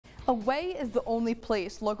Away is the only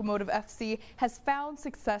place Locomotive FC has found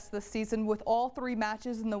success this season, with all three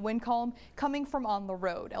matches in the win column coming from on the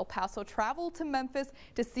road. El Paso traveled to Memphis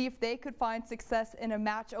to see if they could find success in a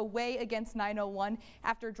match away against 901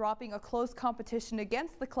 after dropping a close competition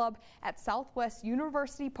against the club at Southwest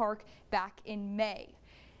University Park back in May.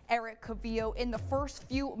 Eric Cavillo, in the first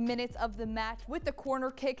few minutes of the match with the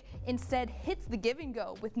corner kick, instead hits the give and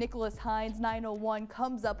go with Nicholas Hines. 901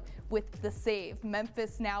 comes up with the save.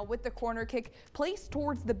 Memphis now with the corner kick placed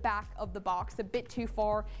towards the back of the box, a bit too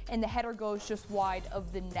far, and the header goes just wide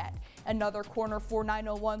of the net. Another corner for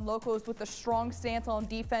 901 Locos with a strong stance on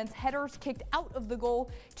defense. Headers kicked out of the goal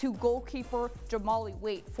to goalkeeper Jamali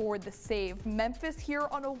Waite for the save. Memphis here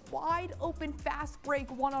on a wide open fast break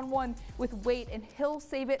one-on-one with Waite, and he'll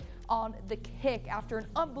save it on the kick. After an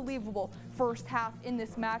unbelievable first half in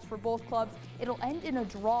this match for both clubs, it'll end in a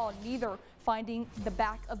draw, neither finding the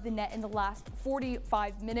back of the net in the last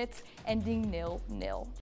 45 minutes, ending 0-0.